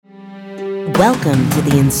Welcome to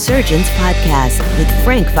the Insurgents Podcast with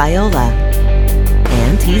Frank Viola.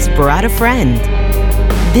 And he's brought a friend.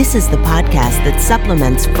 This is the podcast that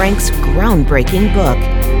supplements Frank's groundbreaking book,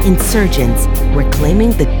 Insurgents, Reclaiming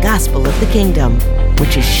the Gospel of the Kingdom,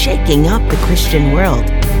 which is shaking up the Christian world.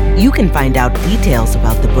 You can find out details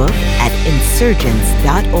about the book at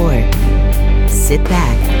insurgents.org. Sit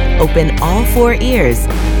back, open all four ears,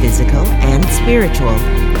 physical and spiritual,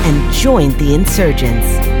 and join the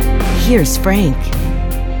Insurgents. Here's Frank.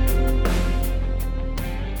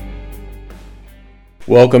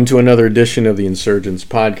 Welcome to another edition of the Insurgents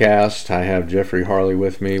Podcast. I have Jeffrey Harley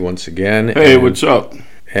with me once again. Hey, what's up?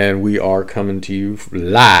 And we are coming to you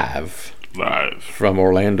live from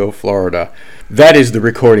Orlando, Florida. That is, the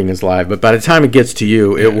recording is live, but by the time it gets to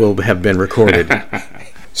you, it will have been recorded.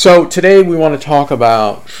 So today we want to talk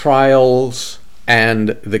about trials and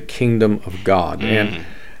the kingdom of God. And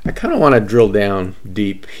I kind of want to drill down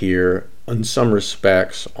deep here in some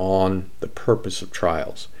respects on the purpose of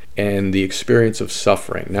trials and the experience of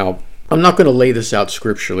suffering. Now, I'm not going to lay this out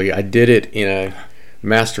scripturally. I did it in a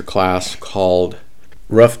master class called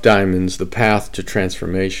Rough Diamonds, The Path to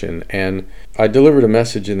Transformation. And I delivered a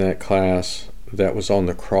message in that class that was on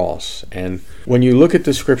the cross. And when you look at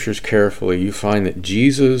the scriptures carefully, you find that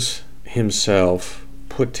Jesus himself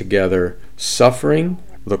put together suffering,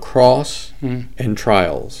 the cross, and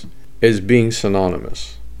trials as being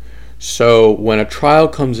synonymous. So when a trial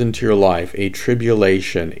comes into your life, a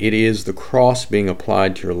tribulation, it is the cross being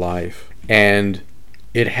applied to your life, and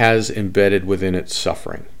it has embedded within it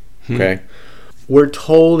suffering. Okay? We're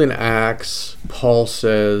told in Acts, Paul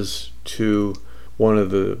says to one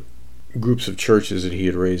of the groups of churches that he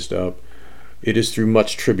had raised up, it is through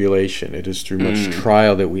much tribulation, it is through much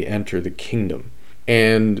trial that we enter the kingdom.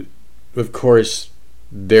 And of course,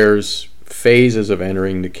 there's phases of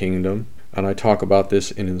entering the kingdom, and I talk about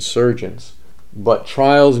this in Insurgents. But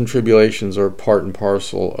trials and tribulations are part and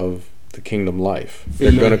parcel of the kingdom life.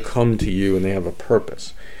 They're going to come to you, and they have a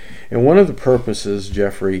purpose. And one of the purposes,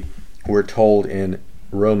 Jeffrey, we're told in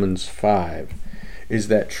Romans 5, is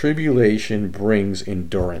that tribulation brings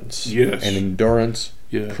endurance. Yes. And endurance,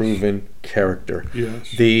 yes. Proven character.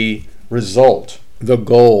 Yes. The result, the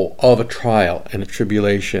goal of a trial and a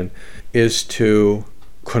tribulation is to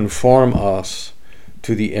conform us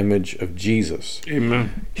to the image of Jesus.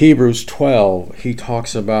 Amen. Hebrews 12, he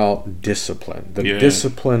talks about discipline, the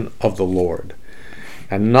discipline of the Lord.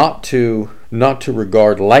 And not to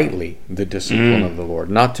regard lightly the discipline of the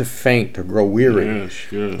Lord, not to faint or grow weary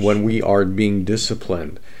when we are being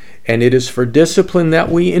disciplined. And it is for discipline that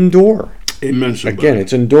we endure. Amen. Again,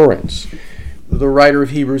 it's endurance. The writer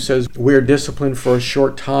of Hebrews says we're disciplined for a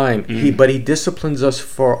short time, but he disciplines us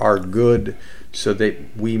for our good so that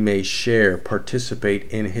we may participate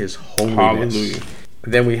in his holiness. Hallelujah.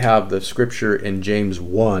 Then we have the scripture in James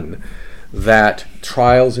 1 that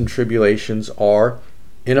trials and tribulations are,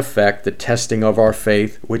 in effect, the testing of our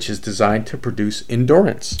faith, which is designed to produce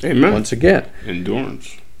endurance. Amen. Once again,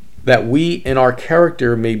 endurance. That we in our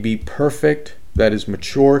character may be perfect, that is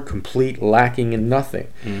mature, complete, lacking in nothing.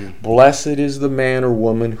 Blessed is the man or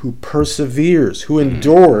woman who perseveres, who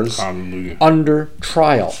endures under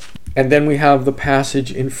trial. And then we have the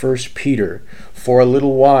passage in 1 Peter, for a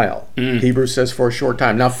little while. Hebrews says for a short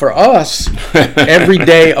time. Now for us, every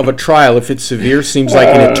day of a trial, if it's severe, seems like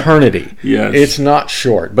an eternity. Yes. It's not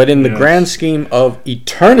short. But in the grand scheme of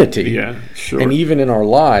eternity, and even in our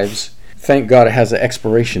lives, thank God it has an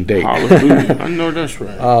expiration date. Hallelujah. I know that's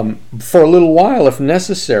right. For a little while, if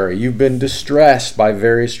necessary, you've been distressed by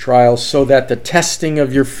various trials so that the testing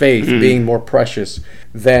of your faith, being more precious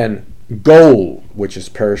than gold, which is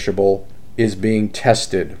perishable, is being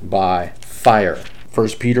tested by fire. 1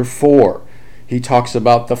 Peter 4, he talks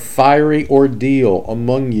about the fiery ordeal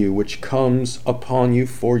among you which comes upon you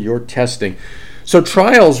for your testing. So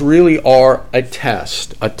trials really are a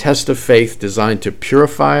test of faith designed to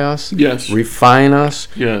purify us, refine us,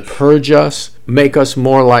 purge us, make us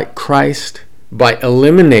more like Christ by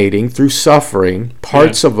eliminating through suffering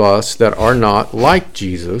parts of us that are not like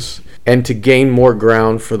Jesus, and to gain more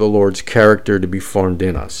ground for the Lord's character to be formed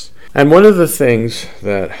in us. And one of the things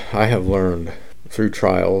that I have learned through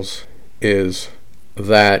trials is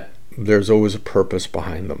that there's always a purpose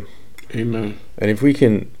behind them. Amen. And if we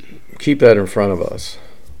can keep that in front of us,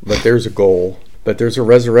 that there's a goal, that there's a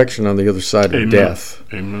resurrection on the other side of death,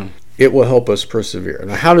 it will help us persevere.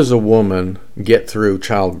 Now, how does a woman get through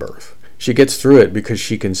childbirth? She gets through it because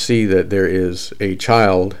she can see that there is a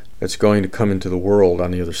child that's going to come into the world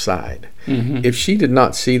on the other side. If she did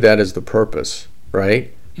not see that as the purpose,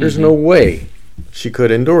 right, there's no way she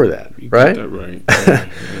could endure that, right? That right. Yeah.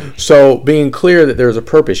 So being clear that there's a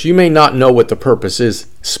purpose. You may not know what the purpose is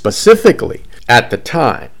specifically at the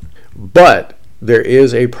time, but there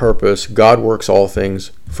is a purpose. God works all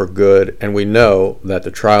things for good, and we know that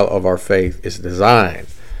the trial of our faith is designed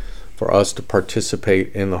for us to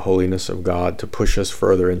participate in the holiness of God, to push us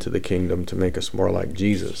further into the kingdom, to make us more like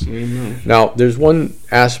Jesus. Amen. Now, there's one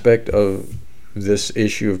aspect of this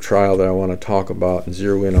issue of trial that I want to talk about and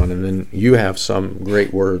zero in on, and then you have some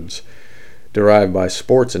great words derived by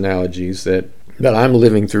sports analogies that I'm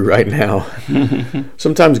living through right now.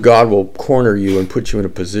 Sometimes God will corner you and put you in a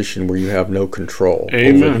position where you have no control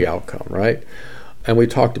over the outcome, right? And we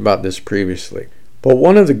talked about this previously. But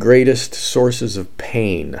one of the greatest sources of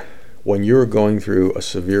pain when you're going through a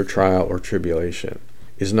severe trial or tribulation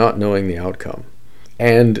is not knowing the outcome.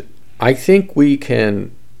 And I think we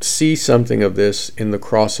can see something of this in the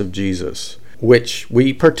cross of Jesus, which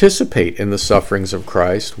we participate in the sufferings of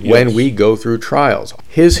Christ when we go through trials.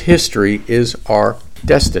 His history is our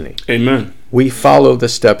destiny. Amen. We follow the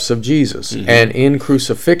steps of Jesus. And in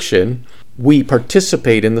crucifixion, we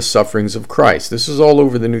participate in the sufferings of Christ. This is all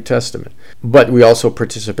over the New Testament. But we also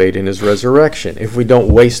participate in his resurrection if we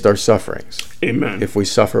don't waste our sufferings. Amen. If we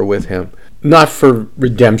suffer with him. Not for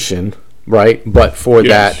redemption, right? But for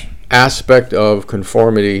that aspect of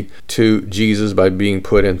conformity to Jesus by being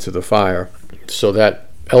put into the fire, so that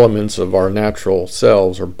elements of our natural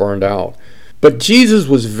selves are burned out. But Jesus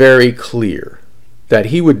was very clear that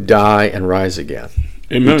he would die and rise again.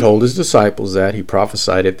 Amen. He told his disciples that. He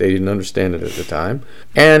prophesied it. They didn't understand it at the time.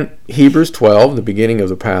 And Hebrews 12, the beginning of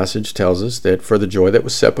the passage, tells us that for the joy that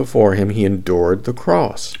was set before him, he endured the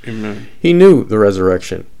cross. Amen. He knew the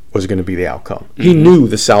resurrection was going to be the outcome. He knew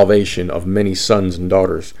the salvation of many sons and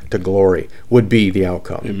daughters to glory would be the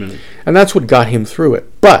outcome. Amen. And that's what got him through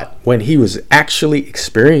it. But when he was actually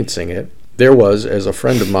experiencing it, there was, as a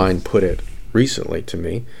friend of mine put it recently to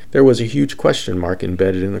me, there was a huge question mark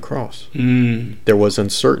embedded in the cross. There was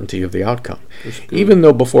uncertainty of the outcome. Even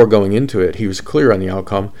though before going into it, he was clear on the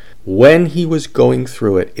outcome, when he was going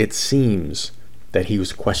through it, it seems that he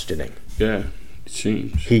was questioning. Yeah.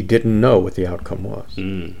 Seems. He didn't know what the outcome was.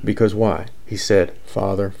 Because why? He said,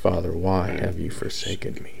 Father, Father, why have you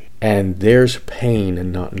forsaken me? And there's pain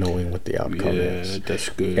in not knowing what the outcome is. Yeah, that's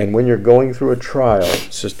good. And when you're going through a trial,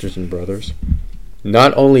 sisters and brothers,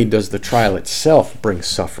 not only does the trial itself bring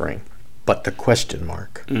suffering, but the question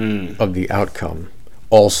mark of the outcome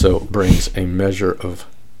also brings a measure of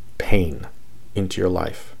pain into your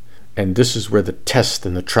life. And this is where the test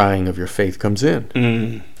and the trying of your faith comes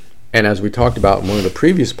in. And as we talked about in one of the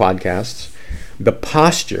previous podcasts, the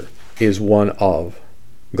posture is one of,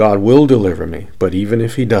 God will deliver me, but even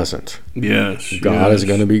if he doesn't, God is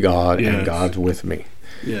going to be God, and God's with me.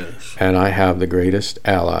 Yes. And I have the greatest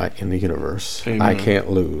ally in the universe. Amen. I can't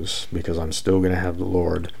lose because I'm still going to have the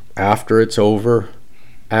Lord. After it's over,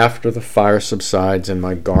 after the fire subsides and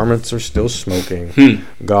my garments are still smoking,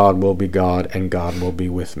 God will be God and God will be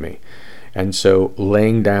with me. And so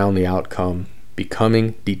laying down the outcome,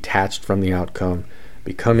 becoming detached from the outcome,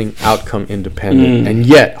 becoming outcome independent, and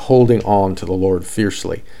yet holding on to the Lord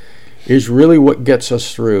fiercely is really what gets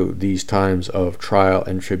us through these times of trial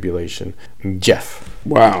and tribulation. Jeff.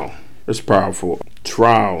 Wow, that's powerful.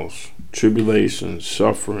 Trials, tribulations,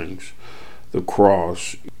 sufferings, the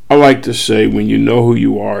cross. I like to say when you know who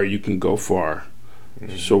you are, you can go far.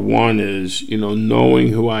 So one is, knowing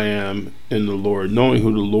who I am in the Lord, knowing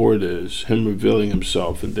who the Lord is, him revealing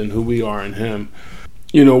himself, and then who we are in him.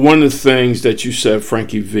 One of the things that you said,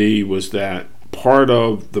 Frankie V, was that part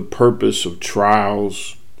of the purpose of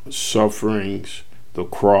trials, sufferings, the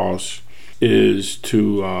cross, is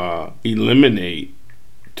to eliminate,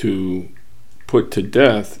 to put to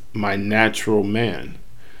death my natural man.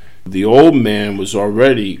 The old man was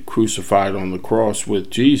already crucified on the cross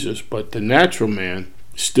with Jesus, but the natural man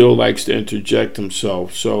still likes to interject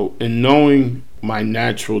himself. So in knowing my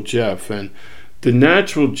natural Jeff, and the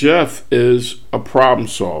natural Jeff is a problem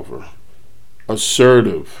solver,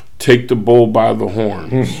 assertive, take the bull by the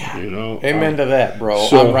horns. Amen to that, bro.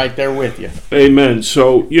 So, I'm right there with you. Amen.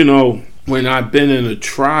 So, when I've been in a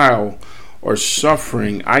trial or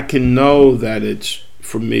suffering, I can know that it's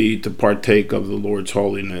for me to partake of the Lord's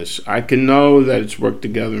holiness. I can know that it's worked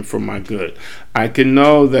together for my good. I can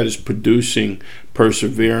know that it's producing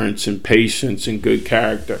perseverance and patience and good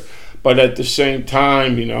character. But at the same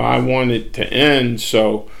time, I want it to end.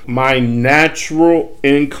 So my natural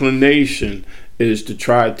inclination is to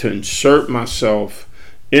try to insert myself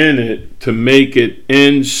in it to make it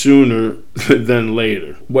end sooner than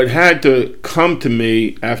later. What had to come to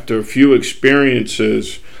me after a few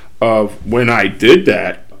experiences of when I did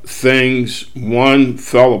that, things, one,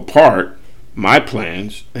 fell apart, my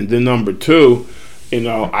plans, and then number two,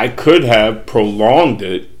 I could have prolonged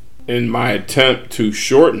it in my attempt to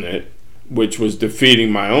shorten it, which was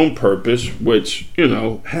defeating my own purpose, which,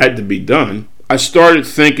 had to be done. I started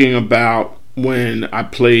thinking about when I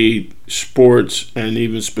played sports and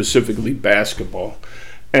even specifically basketball.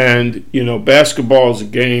 And, basketball is a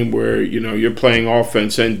game where, you're playing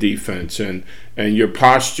offense and defense, and your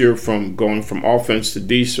posture from going from offense to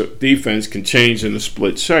defense can change in a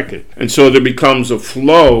split second. And so there becomes a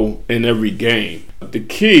flow in every game. The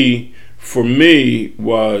key for me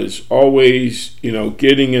was always,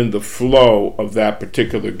 getting in the flow of that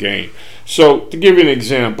particular game. So to give you an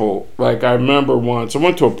example, like I remember once I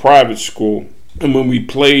went to a private school, and when we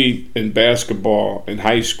played in basketball in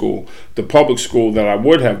high school, the public school that I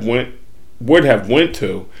would have went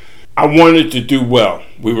to, I wanted to do well.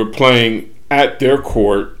 We were playing at their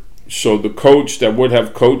court, so the coach that would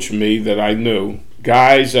have coached me that I knew,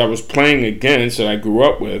 guys I was playing against that I grew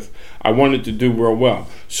up with, I wanted to do real well.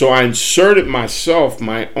 So I inserted myself,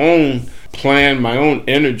 my own plan, my own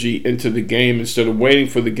energy into the game instead of waiting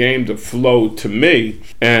for the game to flow to me.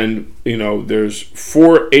 And, there's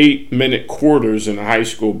 4 8-minute quarters in a high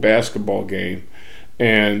school basketball game.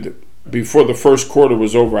 And before the first quarter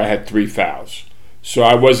was over, I had 3 fouls. So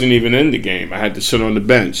I wasn't even in the game. I had to sit on the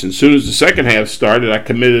bench. And as soon as the second half started, I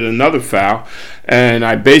committed another foul. And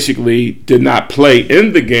I basically did not play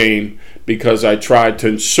in the game because I tried to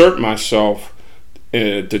insert myself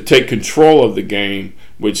to take control of the game,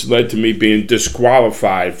 which led to me being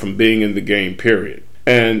disqualified from being in the game, period.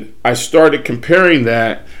 And I started comparing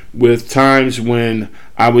that with times when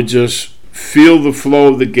I would just feel the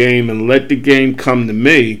flow of the game and let the game come to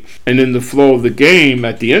me. And in the flow of the game,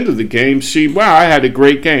 at the end of the game, see, wow, I had a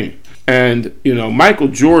great game. And, Michael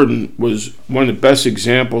Jordan was one of the best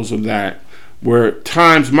examples of that, where at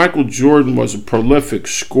times Michael Jordan was a prolific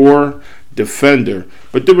scorer, defender.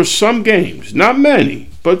 But there were some games, not many,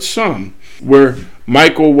 but some, where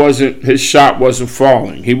his shot wasn't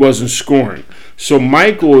falling. He wasn't scoring. So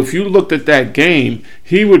Michael, if you looked at that game,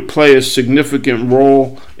 he would play a significant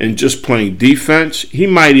role in just playing defense. He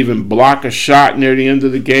might even block a shot near the end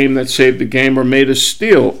of the game that saved the game, or made a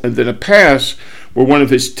steal and then a pass where one of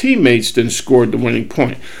his teammates then scored the winning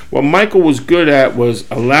point. What Michael was good at was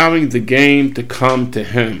allowing the game to come to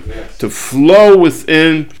him, to flow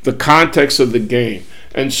within the context of the game.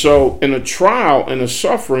 And so in a trial and a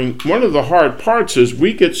suffering, one of the hard parts is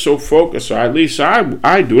we get so focused, or at least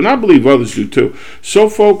I do, and I believe others do too, so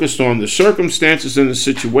focused on the circumstances and the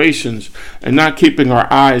situations and not keeping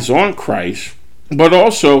our eyes on Christ, but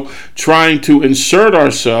also trying to insert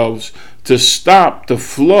ourselves to stop the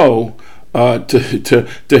flow, to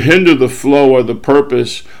hinder the flow or the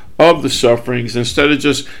purpose of the sufferings, instead of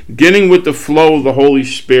just getting with the flow of the Holy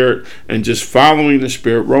Spirit and just following the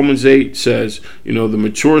Spirit. Romans 8 says, the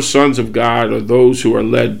mature sons of God are those who are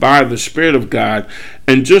led by the Spirit of God,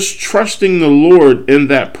 and just trusting the Lord in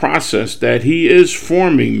that process, that He is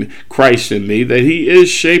forming Christ in me, that He is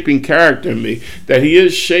shaping character in me, that He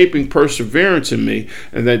is shaping perseverance in me,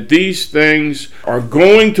 and that these things are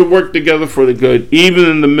going to work together for the good, even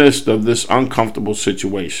in the midst of this uncomfortable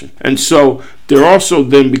situation. And so there also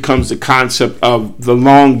then becomes the concept of the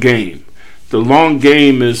long game. The long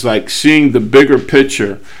game is like seeing the bigger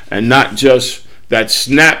picture and not just that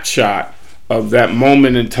snapshot of that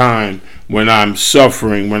moment in time when I'm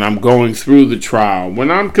suffering, when I'm going through the trial, when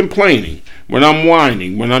I'm complaining, when I'm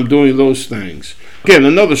whining, when I'm doing those things. Again,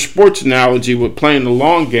 another sports analogy with playing the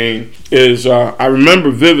long game is, I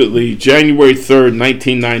remember vividly, January 3rd,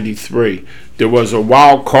 1993. There was a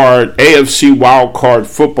AFC wild card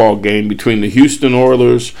football game between the Houston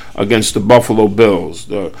Oilers against the Buffalo Bills.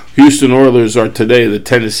 The Houston Oilers are today the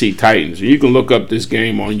Tennessee Titans. You can look up this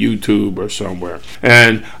game on YouTube or somewhere.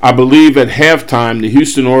 And I believe at halftime, the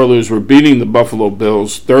Houston Oilers were beating the Buffalo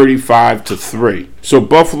Bills 35-3. So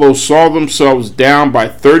Buffalo saw themselves down by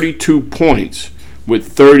 32 points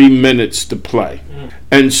with 30 minutes to play.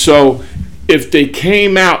 And so if they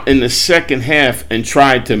came out in the second half and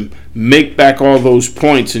tried to make back all those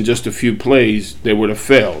points in just a few plays, they would have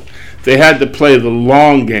failed. They had to play the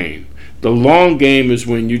long game. The long game is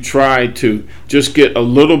when you try to just get a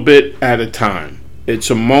little bit at a time. It's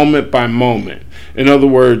a moment by moment. In other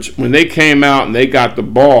words, when they came out and they got the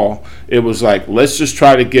ball, it was like, let's just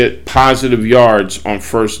try to get positive yards on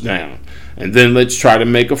first down. And then let's try to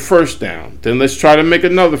make a first down. Then let's try to make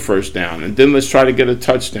another first down. And then let's try to get a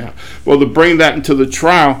touchdown. Well, to bring that into the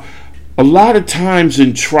trial, a lot of times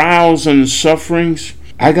in trials and sufferings,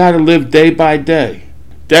 I got to live day by day.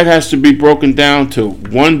 That has to be broken down to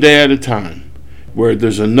one day at a time, where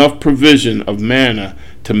there's enough provision of manna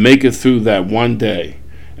to make it through that one day.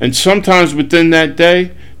 And sometimes within that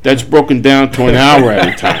day, that's broken down to an hour at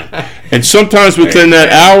a time. And sometimes within that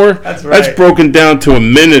hour, that's broken down to a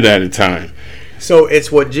minute at a time. So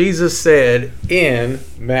it's what Jesus said in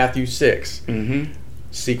Matthew 6. Mm-hmm.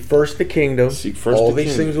 Seek first the kingdom. All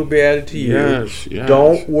these things will be added to you. Yes.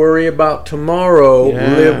 Don't worry about tomorrow.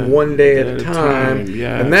 Live one day at a time.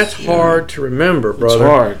 And that's hard to remember,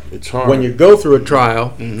 brother. It's hard. When you go through a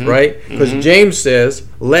trial, right? Because James says,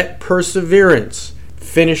 let perseverance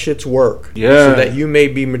finish its work so that you may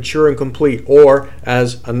be mature and complete. Or,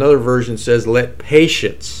 as another version says, let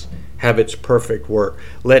patience have its perfect work.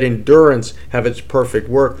 Let endurance have its perfect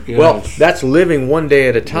work. Yes. Well, that's living one day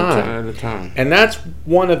at a time. And that's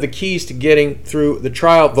one of the keys to getting through the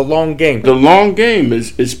trial, the long game. The long game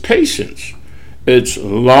is patience. It's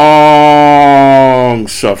long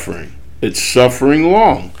suffering. It's suffering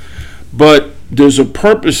long. But there's a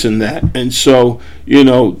purpose in that. And so,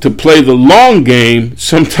 to play the long game,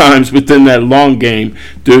 sometimes within that long game,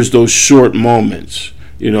 there's those short moments,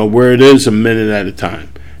 where it is a minute at a time.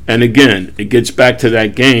 And again, it gets back to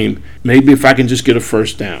that game. Maybe if I can just get a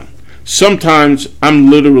first down. Sometimes I'm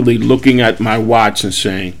literally looking at my watch and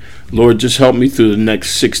saying, Lord, just help me through the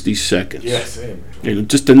next 60 seconds. Yes, amen.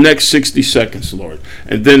 Just the next 60 seconds, Lord.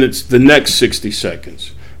 And then it's the next 60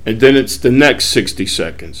 seconds. And then it's the next 60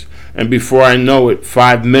 seconds. And before I know it,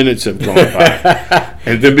 5 minutes have gone by.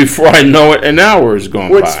 And then before I know it, an hour has gone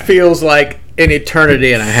by. Which feels like an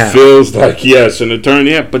eternity and a half. Feels like, yes, an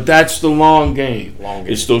eternity and a half. But that's the long game.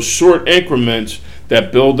 It's those short increments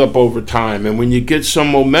that build up over time. And when you get some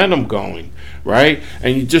momentum going, right,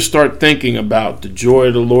 and you just start thinking about the joy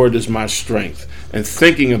of the Lord is my strength, and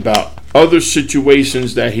thinking about other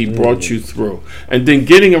situations that he brought you through, and then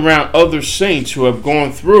getting around other saints who have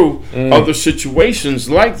gone through other situations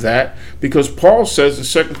like that, because Paul says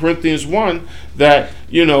in 2 Corinthians 1 that,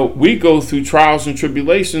 we go through trials and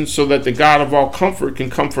tribulations so that the God of all comfort can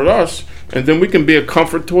comfort us, and then we can be a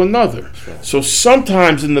comfort to another. So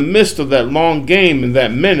sometimes in the midst of that long game, in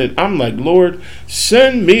that minute, I'm like, Lord,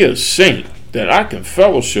 send me a saint that I can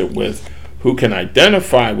fellowship with, who can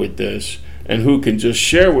identify with this, and who can just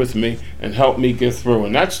share with me and help me get through.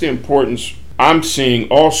 And that's the importance I'm seeing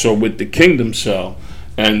also with the Kingdom Cell,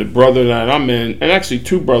 and the brother that I'm in, and actually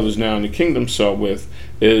two brothers now in the Kingdom Cell with,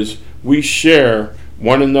 is we share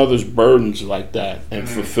one another's burdens like that and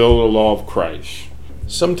fulfill the law of Christ.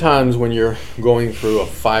 Sometimes when you're going through a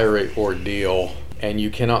fiery ordeal and you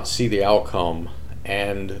cannot see the outcome,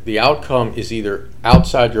 and the outcome is either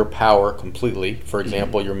outside your power completely, for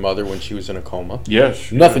example, your mother when she was in a coma.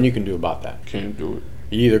 Yes. Nothing you can do about that. Can't do it.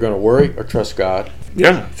 You're either going to worry or trust God.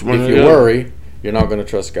 Yeah. If you worry, you're not going to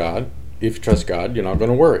trust God. If you trust God, you're not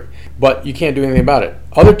going to worry. But you can't do anything about it.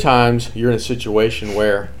 Other times, you're in a situation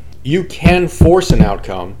where you can force an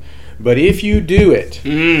outcome, but if you do it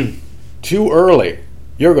too early,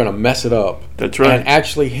 you're going to mess it up. That's right. And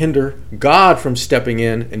actually hinder God from stepping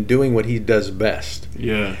in and doing what he does best.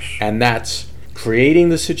 Yes. And that's creating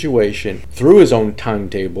the situation through his own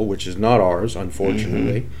timetable, which is not ours,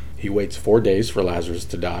 unfortunately. He waits 4 days for Lazarus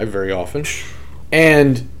to die very often.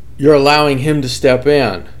 And you're allowing him to step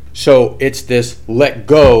in. So it's this let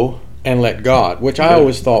go and let God, which I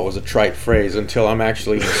always thought was a trite phrase until I'm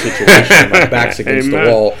actually in a situation my back's against the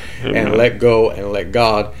wall, and let go and let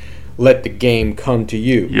God. Let the game come to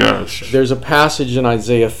you. Yes. There's a passage in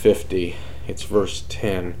Isaiah 50. It's verse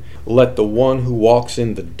 10. Let the one who walks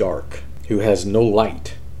in the dark, who has no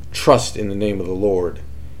light, trust in the name of the Lord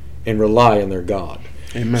and rely on their God.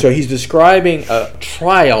 Amen. So he's describing a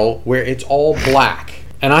trial where it's all black.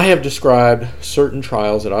 And I have described certain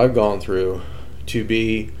trials that I've gone through to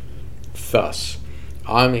be thus.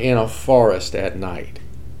 I'm in a forest at night.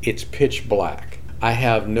 It's pitch black. I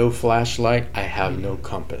have no flashlight. I have no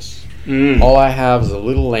compass. All I have is a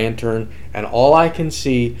little lantern, and all I can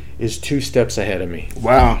see is 2 steps ahead of me.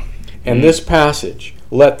 Wow. And this passage,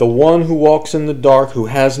 let the one who walks in the dark, who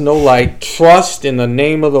has no light, trust in the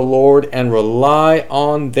name of the Lord and rely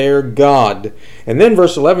on their God. And then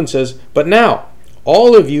verse 11 says, but now,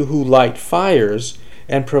 all of you who light fires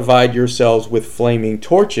and provide yourselves with flaming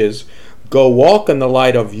torches, go walk in the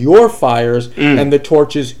light of your fires and the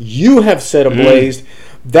torches you have set ablaze.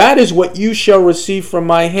 That is what you shall receive from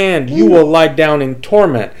my hand. You will lie down in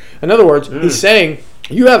torment. In other words, he's saying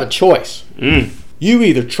you have a choice. You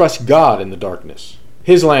either trust God in the darkness.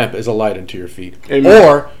 His lamp is a light unto your feet. Amen.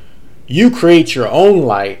 Or you create your own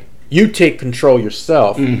light. You take control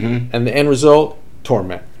yourself. And the end result,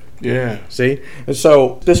 torment. Yeah. See? And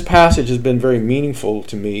so this passage has been very meaningful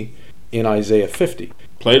to me in Isaiah 50.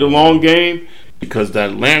 Play the long game. Because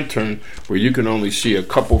that lantern, where you can only see a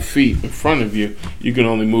couple feet in front of you, you can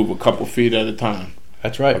only move a couple feet at a time.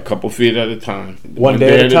 That's right. A couple feet at a time. One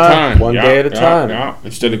day at a time. One day at a time. Yeah.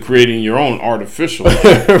 Instead of creating your own artificial.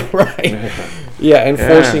 Right. Yeah,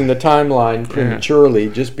 enforcing the timeline prematurely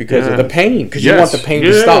just because of the pain. Because you want the pain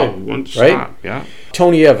to stop. You want to right? Stop. Yeah.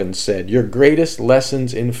 Tony Evans said, "Your greatest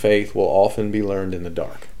lessons in faith will often be learned in the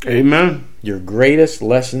dark." Amen. Your greatest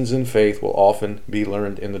lessons in faith will often be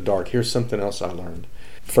learned in the dark. Here's something else I learned.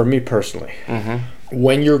 For me personally,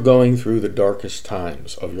 when you're going through the darkest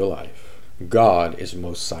times of your life, God is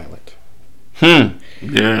most silent.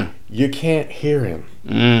 Yeah. You can't hear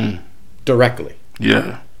him directly.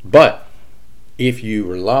 Yeah. But if you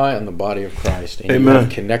rely on the body of Christ and you have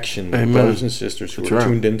connection with brothers and sisters who are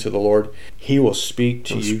tuned into the Lord, he will speak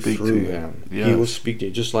to you through them. Yes. He will speak to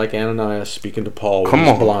you, just like Ananias speaking to Paul when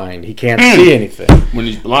he's blind. He can't see anything. When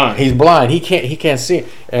he's blind. He's blind. He can't see.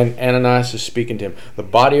 And Ananias is speaking to him. The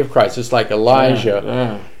body of Christ. It's like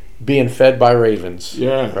Elijah being fed by ravens.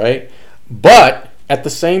 Yeah. Right? But at the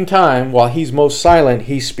same time, while he's most silent,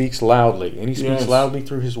 he speaks loudly. And he speaks loudly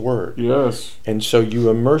through his word. Yes. And so you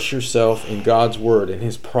immerse yourself in God's word and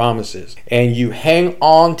his promises. And you hang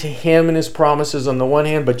on to him and his promises on the one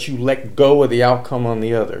hand, but you let go of the outcome on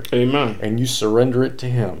the other. Amen. And you surrender it to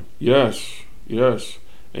him. Yes. Yes.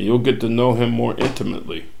 And you'll get to know him more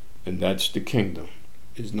intimately. And that's the kingdom,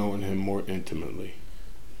 is knowing him more intimately.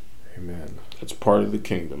 Amen. That's part of the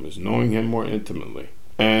kingdom, is knowing him more intimately.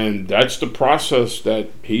 And that's the process that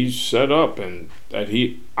he's set up and that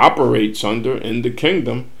he operates under in the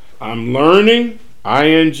kingdom. I'm learning,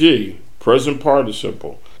 ing, present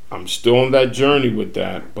participle. I'm still on that journey with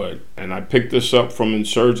that, and I picked this up from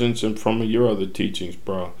Insurgents and from your other teachings,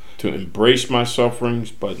 bro. To embrace my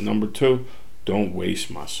sufferings, but number 2, don't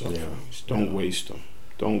waste my sufferings. Don't waste them.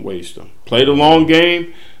 Don't waste them. Play the long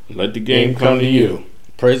game and let the game come to you.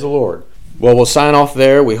 Praise the Lord. Well, we'll sign off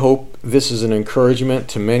there. We hope this is an encouragement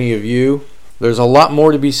to many of you. There's a lot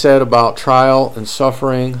more to be said about trial and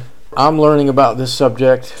suffering. I'm learning about this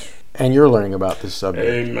subject, and you're learning about this subject.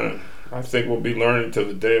 Amen. I think we'll be learning till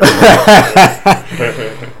the day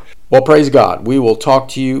of Well, praise God. We will talk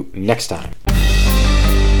to you next time.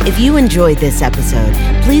 If you enjoyed this episode,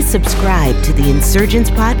 please subscribe to the Insurgents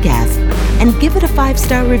Podcast and give it a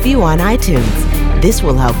 5-star review on iTunes. This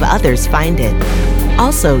will help others find it.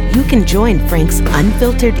 Also, you can join Frank's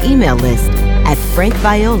unfiltered email list at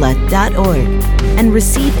frankviola.org and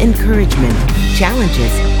receive encouragement,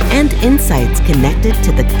 challenges, and insights connected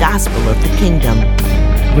to the gospel of the kingdom.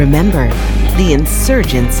 Remember, the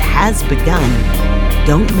Insurgents has begun.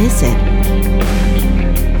 Don't miss it.